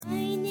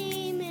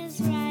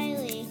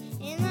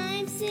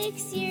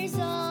6 years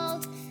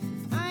old.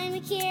 I'm a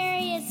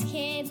curious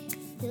kid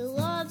who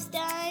loves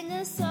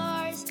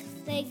dinosaurs.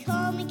 They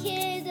call me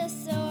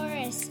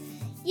Kidosaurus.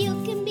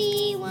 You can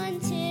be one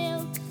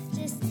too.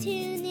 Just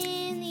tune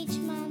in each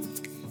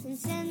month and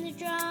send a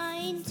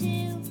drawing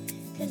too.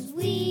 'Cause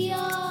we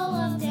all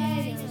love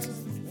dinos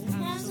and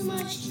have so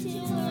much to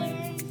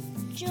learn.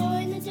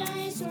 Join the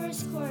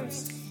dinosaurs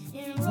course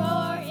and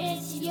roar,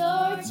 it's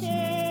your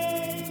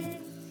turn.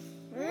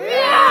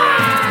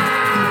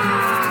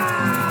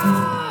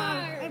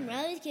 I'm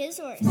Riley the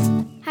Kidosaurus.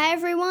 Hi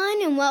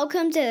everyone, and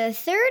welcome to the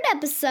third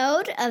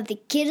episode of the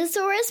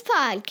Kidosaurus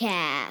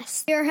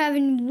podcast. We are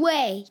having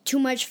way too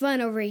much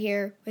fun over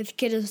here with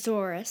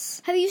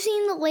Kidosaurus. Have you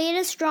seen the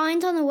latest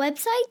drawings on the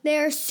website? They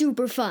are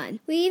super fun.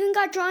 We even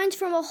got drawings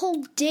from a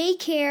whole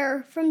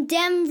daycare from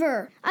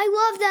Denver. I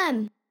love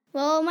them.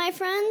 Well, my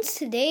friends,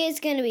 today is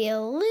going to be a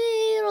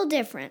little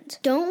different.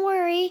 Don't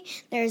worry,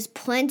 there's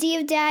plenty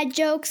of dad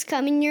jokes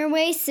coming your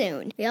way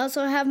soon. We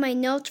also have my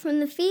notes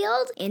from the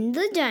field and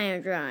the dino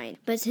drawing.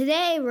 But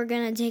today, we're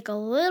going to take a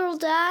little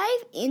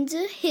dive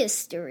into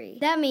history.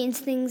 That means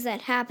things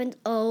that happened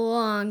a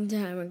long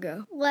time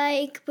ago.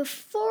 Like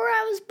before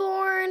I was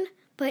born,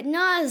 but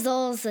not as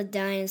old as the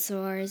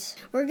dinosaurs.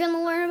 We're going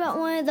to learn about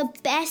one of the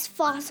best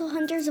fossil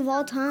hunters of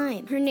all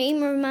time. Her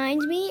name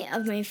reminds me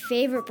of my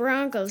favorite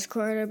Broncos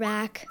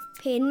quarterback,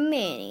 Peyton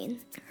Manning.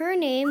 Her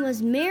name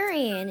was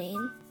Mary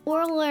Anning.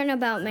 We'll learn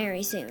about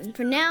Mary soon.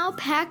 For now,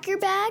 pack your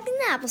bags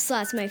and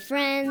applesauce, my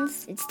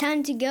friends. It's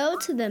time to go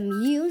to the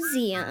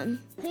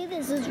museum. Hey,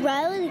 this is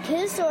Riley the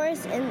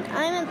Kidosaurus, and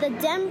I'm at the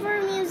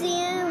Denver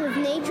Museum of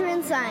Nature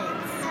and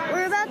Science.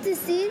 We're about to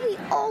see the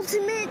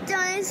ultimate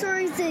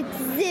dinosaurs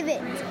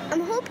exhibit.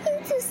 I'm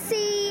hoping to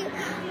see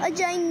a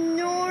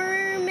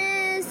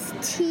ginormous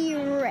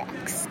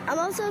T-Rex. I'm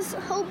also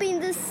hoping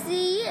to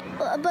see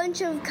a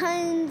bunch of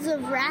kinds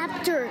of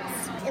raptors.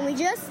 And we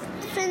just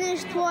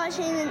finished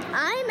watching an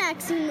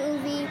IMAX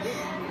movie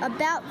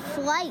about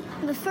flight.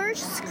 The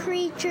first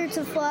creature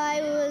to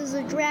fly was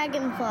a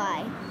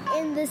dragonfly.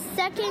 And the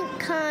second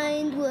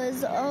kind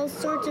was all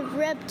sorts of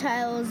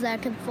reptiles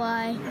that could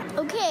fly.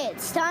 Okay,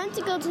 it's time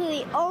to go to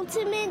the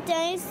ultimate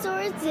dinosaur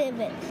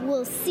exhibit.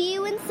 We'll see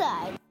you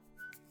inside.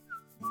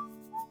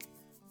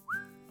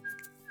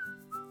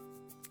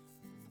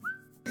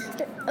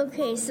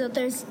 Okay, so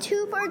there's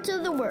two parts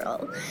of the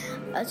world,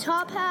 a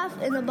top half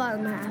and a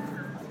bottom half.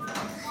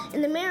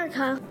 In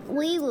America,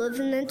 we live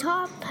in the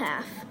top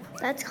half.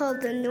 That's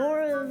called the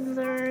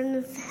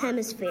Northern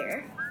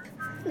Hemisphere.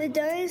 The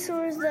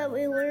dinosaurs that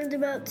we learned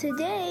about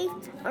today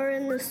are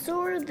in the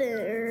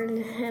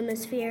Southern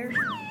Hemisphere.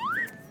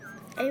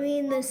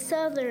 The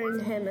Southern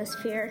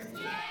Hemisphere.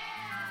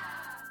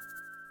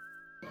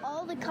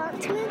 All the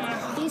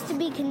continents used to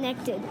be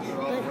connected,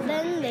 but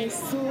then they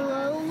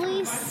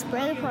slowly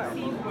spread apart.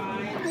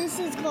 This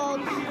is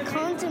called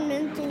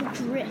continental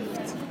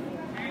drift.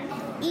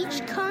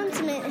 Each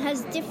continent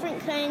has different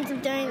kinds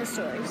of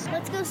dinosaurs.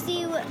 Let's go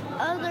see what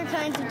other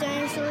kinds of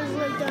dinosaurs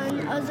lived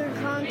on other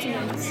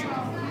continents.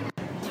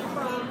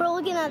 We're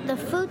looking at the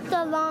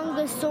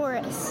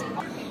Futhalongosaurus.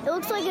 It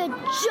looks like a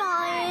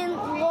giant,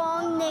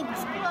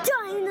 long-necked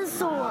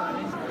dinosaur.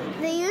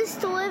 They used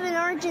to live in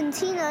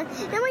Argentina,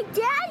 and my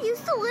dad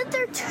used to live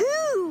there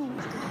too.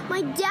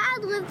 My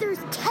dad lived there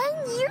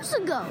 10 years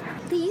ago.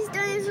 These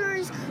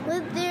dinosaurs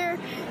lived there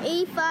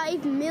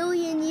 85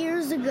 million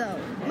years ago.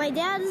 My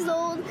dad is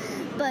old,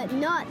 but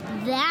not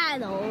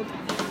that old.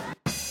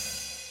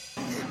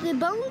 The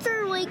bones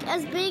are like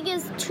as big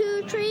as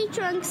two tree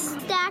trunks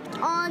stacked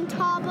on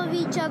top of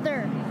each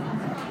other.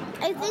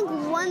 I think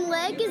one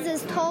leg is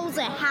as tall as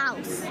a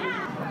house.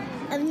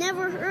 I've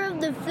never heard of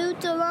the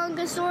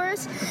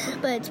Futhalongosaurus,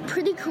 but it's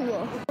pretty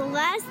cool. The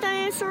last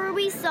dinosaur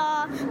we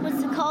saw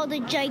was called a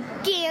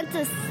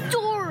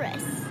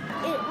Gigantosaurus.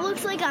 It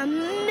looks like a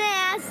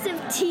massive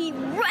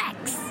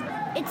T-Rex.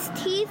 Its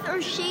teeth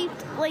are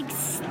shaped like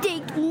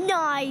steak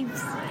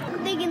knives.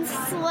 They can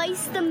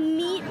slice the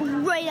meat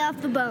right off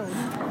the bone.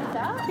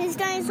 This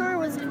dinosaur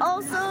was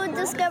also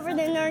discovered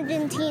in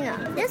Argentina.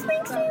 This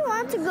makes me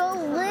want to go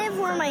live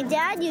where my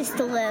dad used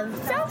to live.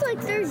 Sounds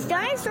like there's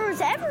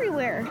dinosaurs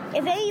everywhere.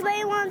 If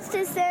anybody wants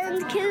to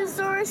send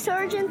Kidosaurus to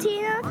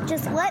Argentina,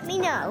 just let me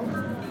know.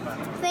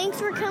 Thanks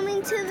for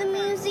coming to the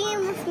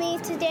museum with me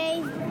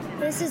today.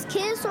 This is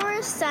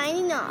Kidosaurus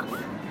signing off.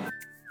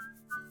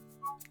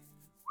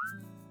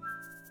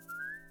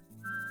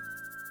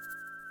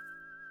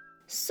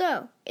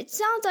 So, it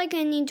sounds like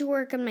I need to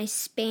work on my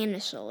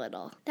Spanish a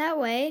little. That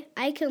way,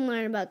 I can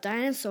learn about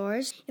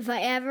dinosaurs if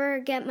I ever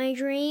get my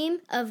dream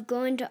of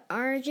going to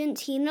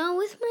Argentina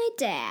with my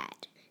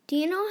dad. Do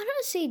you know how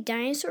to say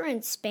dinosaur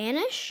in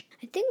Spanish?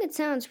 I think it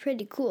sounds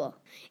pretty cool.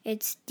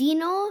 It's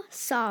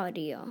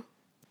dinosaurio.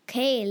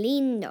 Que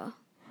lindo.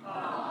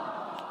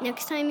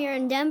 Next time you're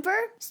in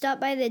Denver, stop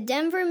by the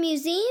Denver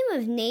Museum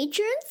of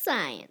Nature and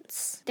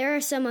Science. There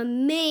are some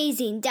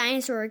amazing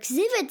dinosaur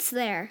exhibits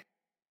there.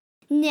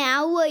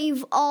 Now what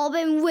you've all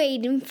been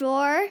waiting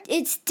for,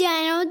 it's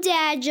Dino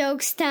Dad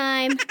Jokes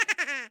time.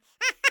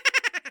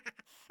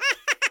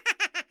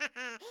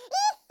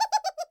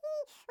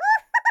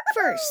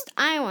 First,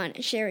 I want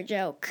to share a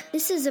joke.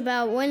 This is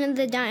about one of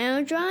the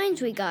dino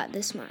drawings we got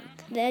this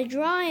month. The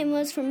drawing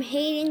was from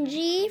Hayden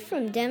G.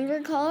 from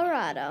Denver,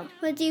 Colorado.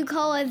 What do you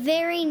call a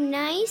very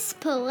nice,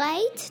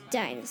 polite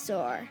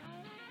dinosaur?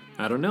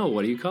 I don't know.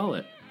 What do you call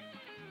it?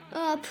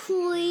 A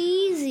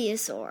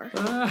plesiosaur.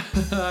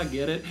 I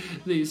get it.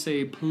 They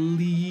say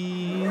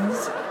please.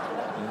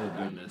 Oh,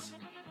 goodness.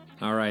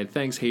 All right.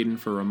 Thanks, Hayden,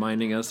 for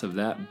reminding us of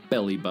that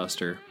belly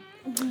buster.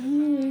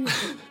 Belly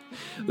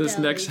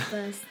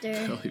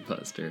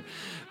buster.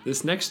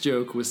 This next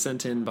joke was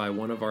sent in by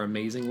one of our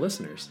amazing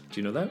listeners. Do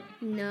you know that?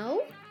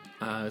 No.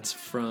 It's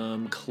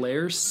from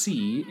Claire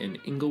C. in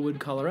Inglewood,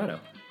 Colorado.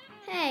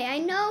 Hey, I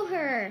know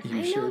her. You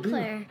I sure know do.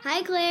 Claire.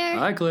 Hi, Claire.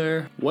 Hi,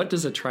 Claire. What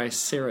does a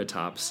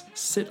triceratops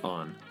sit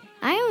on?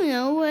 I don't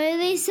know. What do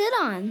they sit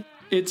on?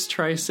 It's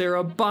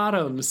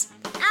tricerabottoms.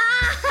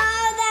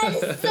 Ah, that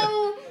is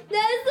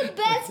the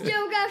best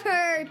joke I've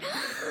heard.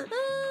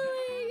 Oh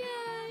my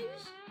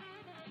gosh.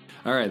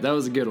 All right, that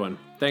was a good one.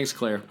 Thanks,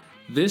 Claire.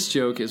 This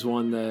joke is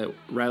one that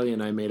Riley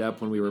and I made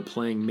up when we were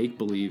playing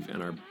make-believe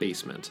in our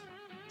basement.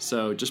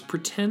 So just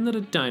pretend that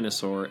a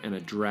dinosaur and a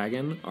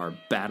dragon are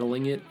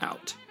battling it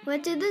out.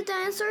 What did the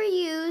dinosaur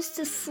use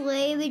to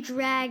slay the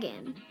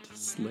dragon?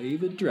 Slay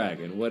the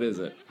dragon. What is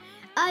it?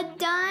 A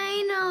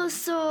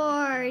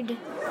dinosaur.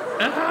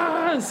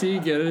 Ah! See,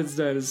 get it? It's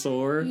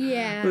dinosaur.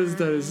 Yeah. What is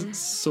that?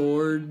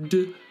 Sword.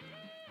 And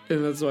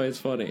that's why it's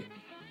funny.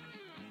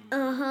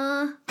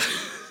 Uh-huh.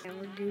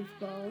 We're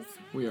goofballs.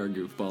 We are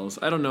goofballs.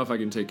 I don't know if I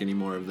can take any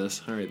more of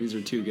this. All right, these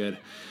are too good.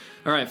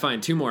 All right,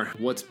 fine. 2 more.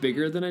 What's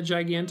bigger than a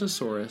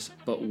Gigantosaurus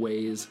but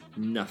weighs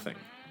nothing?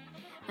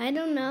 I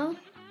don't know.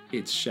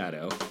 It's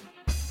Shadow.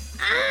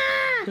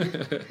 Ah!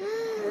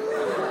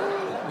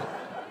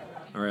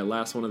 All right,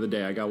 last one of the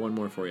day. I got one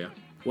more for you.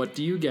 What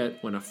do you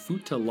get when a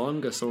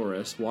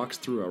Futalognkosaurus walks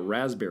through a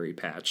raspberry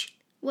patch?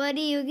 What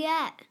do you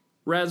get?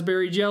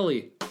 Raspberry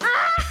jelly. Ah!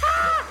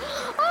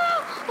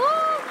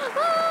 Oh my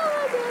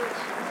gosh.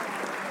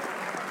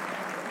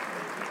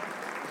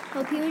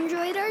 Hope you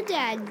enjoyed our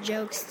dad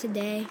jokes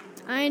today.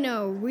 I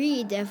know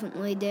we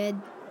definitely did.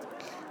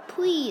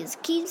 Please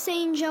keep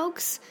saying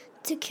jokes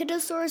to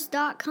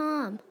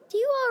Kidosaurus.com. Do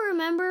you all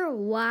remember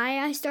why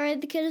I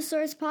started the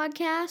Kidosaurus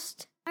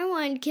podcast? I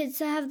wanted kids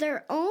to have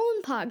their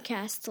own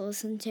podcast to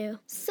listen to.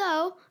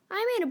 So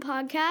I made a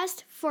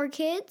podcast for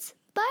kids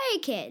by a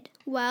kid.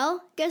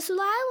 Well, guess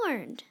what I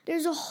learned?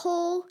 There's a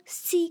whole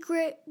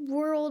secret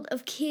world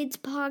of kids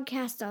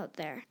podcasts out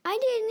there. I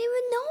didn't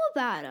even know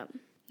about them.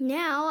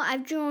 Now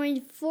I've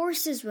joined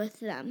forces with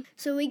them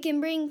so we can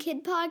bring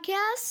kid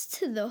podcasts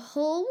to the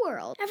whole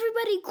world.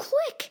 Everybody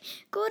quick,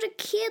 go to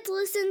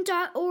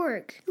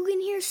kidslisten.org. You can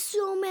hear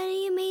so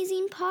many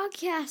amazing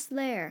podcasts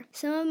there.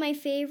 Some of my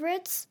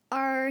favorites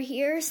are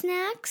Here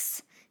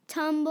Snacks,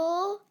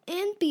 Tumble,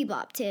 and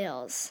Bebop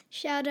Tales.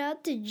 Shout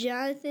out to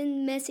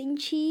Jonathan Messing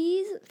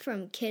Cheese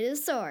from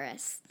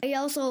Kidosaurus. I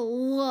also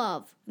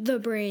love the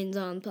Brains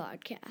On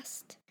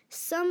podcast.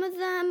 Some of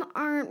them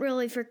aren't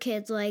really for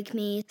kids like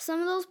me.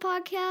 Some of those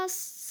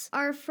podcasts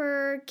are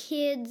for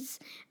kids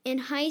in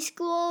high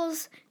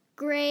schools,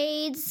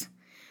 grades,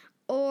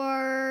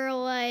 or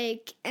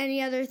like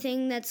any other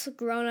thing that's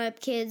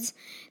grown-up kids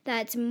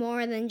that's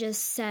more than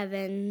just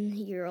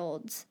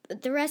 7-year-olds.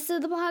 But the rest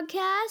of the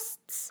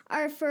podcasts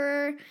are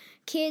for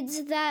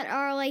kids that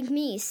are like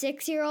me,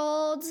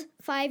 6-year-olds,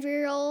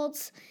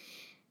 5-year-olds,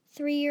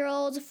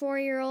 3-year-olds,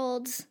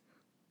 4-year-olds,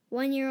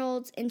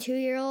 1-year-olds, and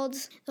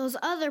 2-year-olds. Those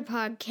other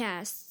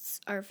podcasts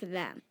are for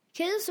them.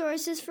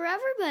 Kidosaurus is for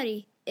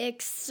everybody,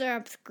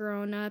 except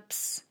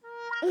grown-ups.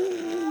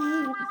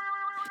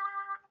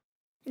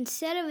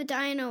 Instead of a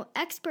dino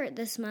expert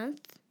this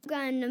month, I've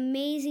got an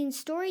amazing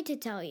story to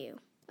tell you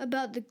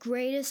about the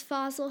greatest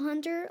fossil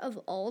hunter of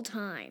all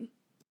time.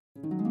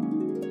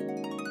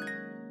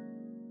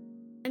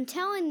 I'm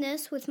telling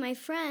this with my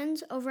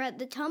friends over at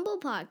the Tumble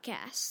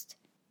podcast.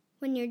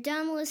 When you're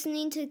done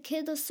listening to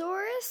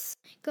Kidosaurus,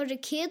 go to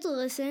Kids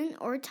Listen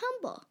or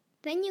Tumble.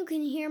 Then you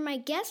can hear my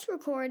guest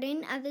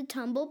recording at the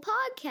Tumble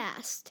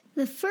podcast.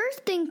 The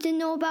first thing to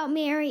know about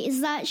Mary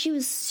is that she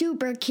was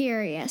super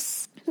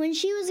curious. When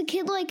she was a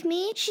kid like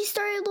me, she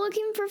started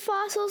looking for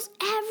fossils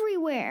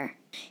everywhere.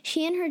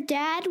 She and her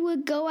dad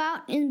would go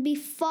out and be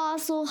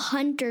fossil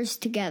hunters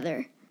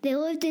together. They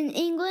lived in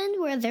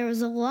England where there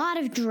was a lot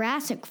of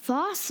Jurassic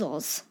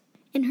fossils.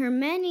 In her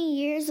many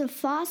years of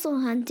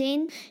fossil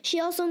hunting, she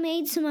also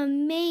made some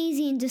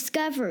amazing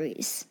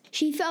discoveries.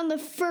 She found the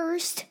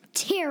first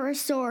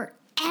pterosaur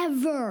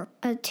ever.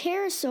 A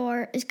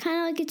pterosaur is kind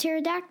of like a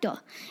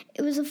pterodactyl.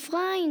 It was a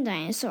flying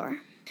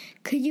dinosaur.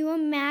 Could you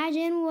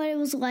imagine what it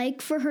was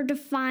like for her to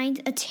find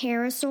a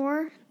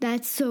pterosaur?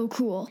 That's so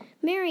cool.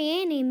 Mary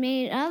Annie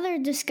made other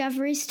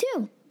discoveries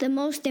too. The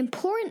most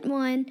important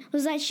one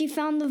was that she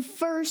found the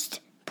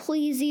first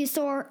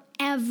plesiosaur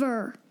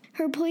ever.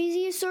 Her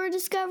plesiosaur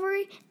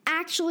discovery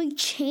actually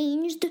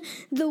changed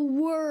the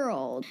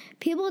world.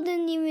 People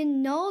didn't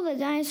even know that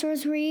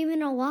dinosaurs were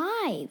even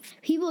alive.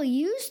 People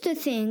used to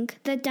think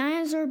that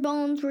dinosaur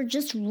bones were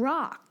just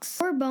rocks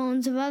or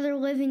bones of other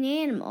living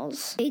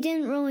animals. They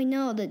didn't really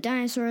know that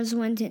dinosaurs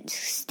went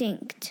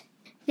extinct.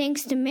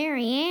 Thanks to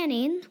Mary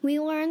Anning, we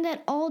learned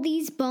that all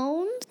these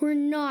bones were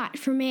not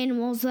from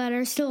animals that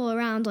are still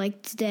around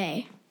like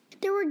today.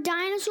 There were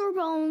dinosaur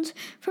bones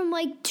from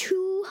like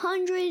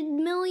 200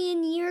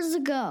 million years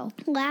ago.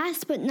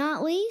 Last but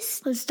not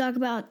least, let's talk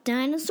about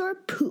dinosaur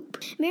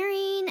poop. Mary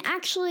Anning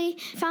actually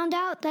found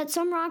out that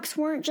some rocks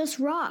weren't just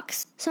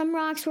rocks. Some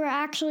rocks were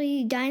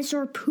actually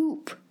dinosaur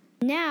poop.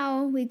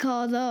 Now we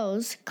call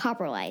those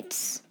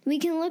coprolites. We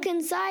can look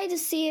inside to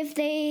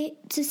see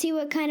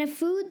what kind of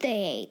food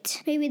they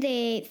ate. Maybe they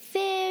ate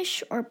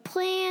fish or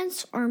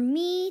plants or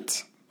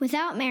meat.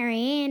 Without Mary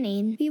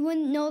Anning, we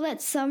wouldn't know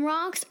that some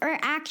rocks are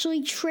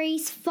actually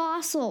trace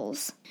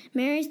fossils.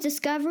 Mary's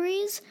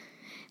discoveries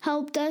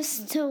helped us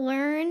to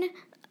learn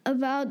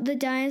about the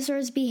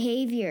dinosaurs'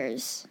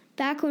 behaviors.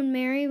 Back when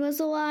Mary was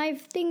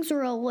alive, things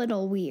were a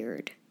little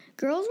weird.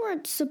 Girls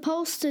weren't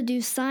supposed to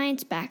do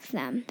science back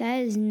then.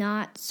 That is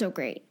not so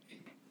great.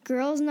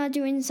 Girls not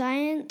doing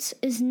science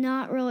is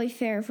not really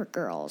fair for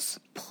girls.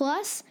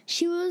 Plus,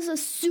 she was a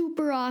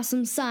super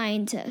awesome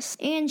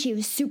scientist, and she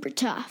was super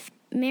tough.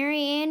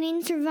 Mary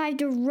Anning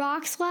survived a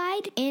rock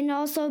slide and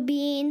also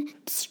being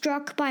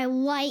struck by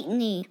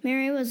lightning.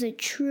 Mary was a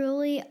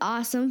truly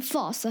awesome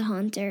fossil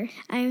hunter.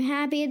 I'm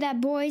happy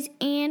that boys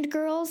and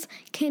girls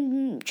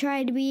can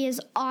try to be as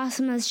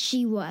awesome as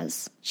she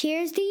was.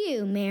 Cheers to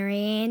you, Mary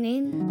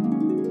Anning.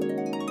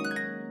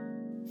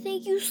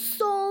 Thank you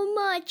so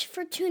much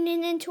for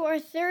tuning into our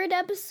third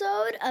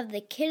episode of the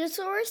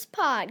Kidosaurus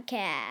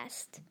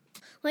podcast.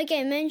 Like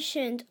I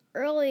mentioned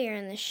earlier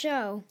in the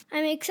show,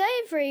 I'm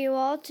excited for you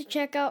all to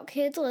check out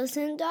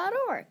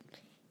kidslisten.org.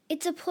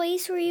 It's a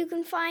place where you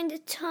can find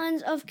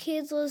tons of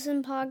Kids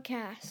Listen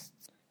podcasts.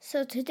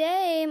 So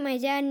today, my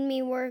dad and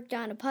me worked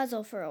on a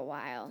puzzle for a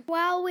while.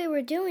 While we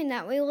were doing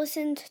that, we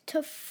listened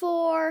to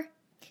 4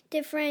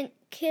 different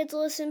Kids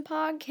Listen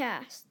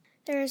podcasts.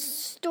 There's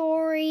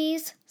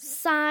stories,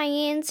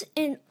 science,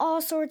 and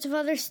all sorts of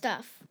other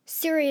stuff.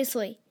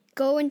 Seriously.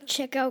 Go and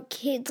check out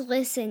Kids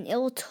Listen. It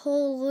will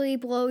totally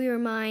blow your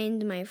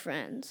mind, my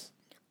friends.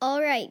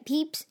 Alright,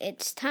 peeps,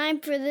 it's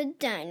time for the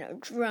dino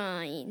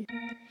drawing.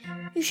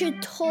 You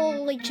should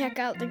totally check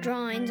out the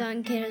drawings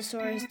on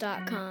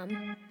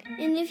Kidosaurus.com.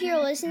 And if you're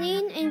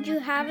listening and you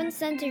haven't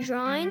sent a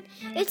drawing,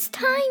 it's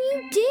time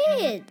you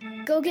did!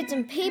 Go get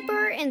some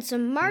paper and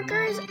some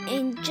markers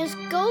and just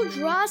go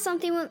draw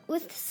something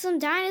with some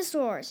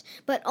dinosaurs.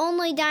 But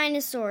only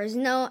dinosaurs,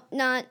 no,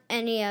 not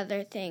any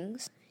other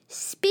things.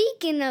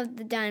 Speaking of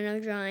the dino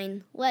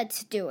drawing,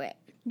 let's do it.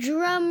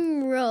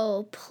 Drum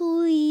roll,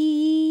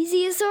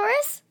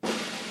 plesiosaurus.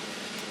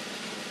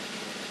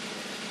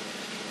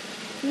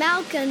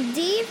 Malcolm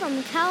D.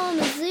 from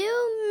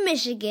Kalamazoo,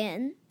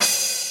 Michigan.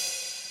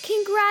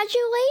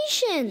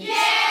 Congratulations!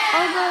 Yeah!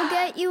 I'll go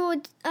get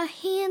you a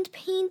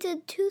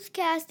hand-painted tooth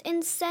cast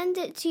and send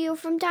it to you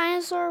from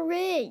Dinosaur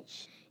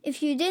Ridge.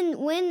 If you didn't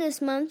win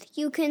this month,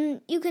 you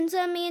can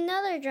send me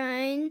another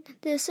drawing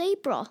this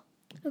April.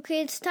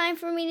 Okay, it's time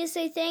for me to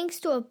say thanks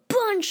to a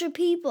bunch of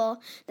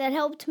people that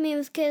helped me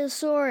with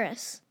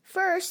Kidosaurus.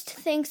 First,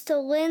 thanks to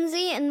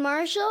Lindsay and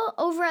Marshall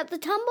over at the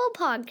Tumble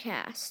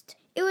podcast.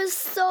 It was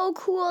so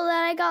cool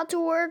that I got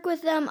to work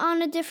with them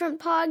on a different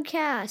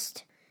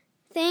podcast.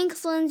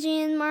 Thanks,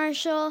 Lindsay and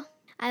Marshall.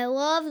 I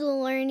loved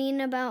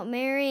learning about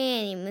Mary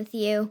Anning with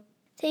you.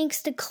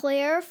 Thanks to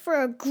Claire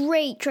for a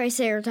great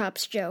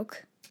Triceratops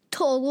joke.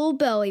 Total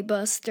belly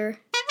buster.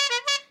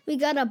 We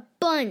got a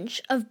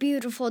bunch of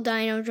beautiful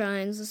dino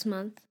drawings this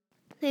month.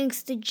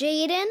 Thanks to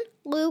Jaden,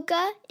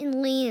 Luca,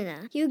 and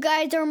Lena. You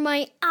guys are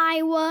my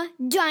Iowa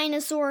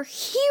dinosaur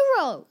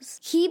heroes.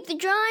 Keep the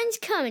drawings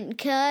coming,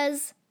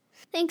 cuz.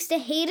 Thanks to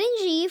Hayden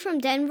G. from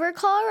Denver,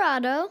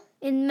 Colorado,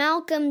 and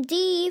Malcolm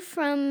D.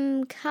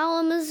 from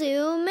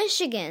Kalamazoo,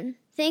 Michigan.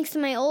 Thanks to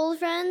my old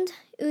friend,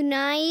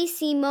 Unai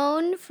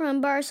Simone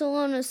from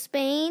Barcelona,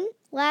 Spain.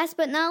 Last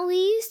but not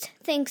least,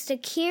 thanks to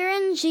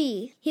Kieran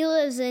G. He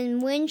lives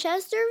in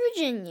Winchester,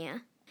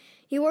 Virginia.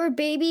 Your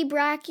baby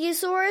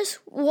Brachiosaurus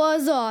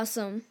was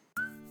awesome.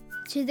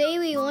 Today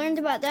we learned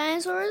about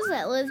dinosaurs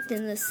that lived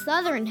in the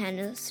southern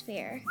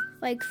hemisphere,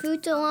 like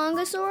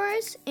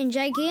Futalognkosaurus and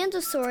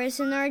Gigantosaurus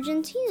in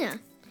Argentina.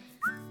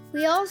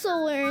 We also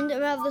learned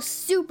about the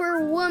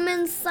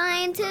superwoman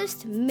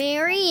scientist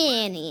Mary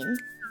Anning.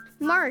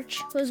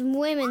 March was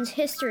Women's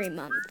History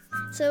Month,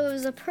 so it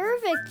was a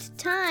perfect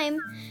time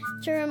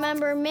to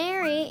remember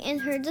Mary and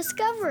her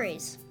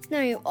discoveries.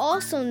 Now you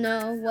also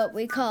know what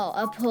we call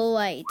a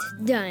polite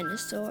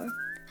dinosaur.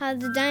 How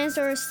the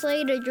dinosaur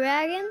slayed a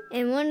dragon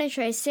and one a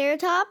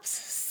Triceratops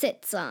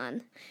sits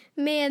on.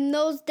 Man,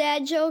 those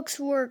dad jokes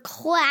were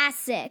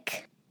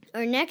classic.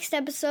 Our next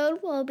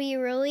episode will be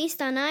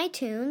released on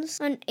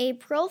iTunes on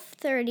April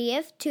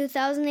 30th,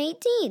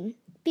 2018.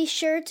 Be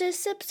sure to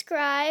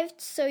subscribe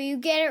so you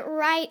get it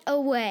right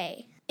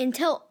away. and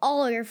tell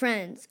all your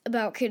friends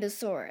about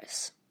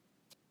Kidosaurus.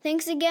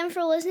 Thanks again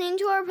for listening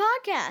to our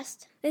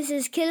podcast. This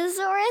is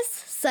Kidosaurus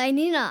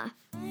signing off.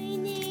 My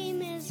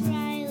name is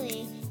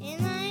Riley,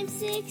 and I'm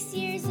 6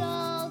 years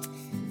old.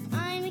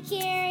 I'm a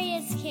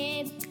curious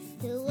kid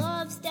who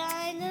loves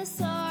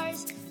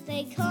dinosaurs.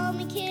 They call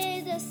me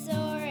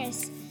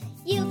Kidosaurus.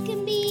 You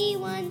can be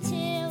one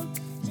too.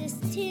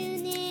 Just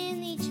tune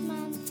in each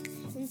month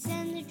and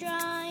send a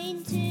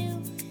drawing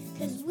too.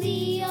 'Cause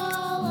we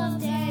all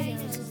love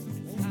dinos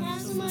and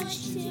have so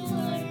much to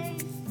learn.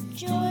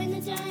 Join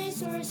the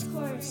Dinosaurus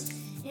course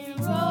and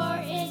roar,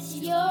 it's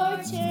your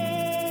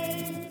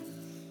turn.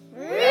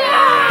 Roar!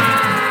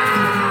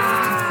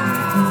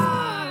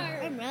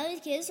 I'm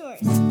Riley's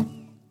Kidosaurus.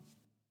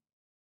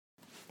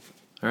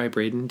 All right,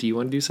 Braden, do you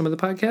want to do some of the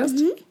podcast?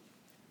 Mm-hmm.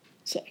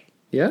 Sure.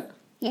 Yeah?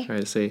 Yeah. All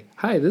right, say,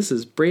 hi, this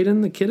is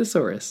Braden the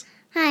Kidosaurus.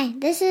 Hi,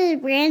 this is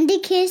Brandy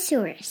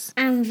Kidosaurus.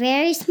 I'm a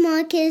very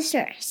small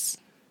Kidosaurus.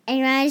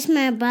 And Riley's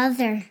my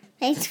brother.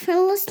 Thanks for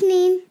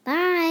listening.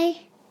 Bye.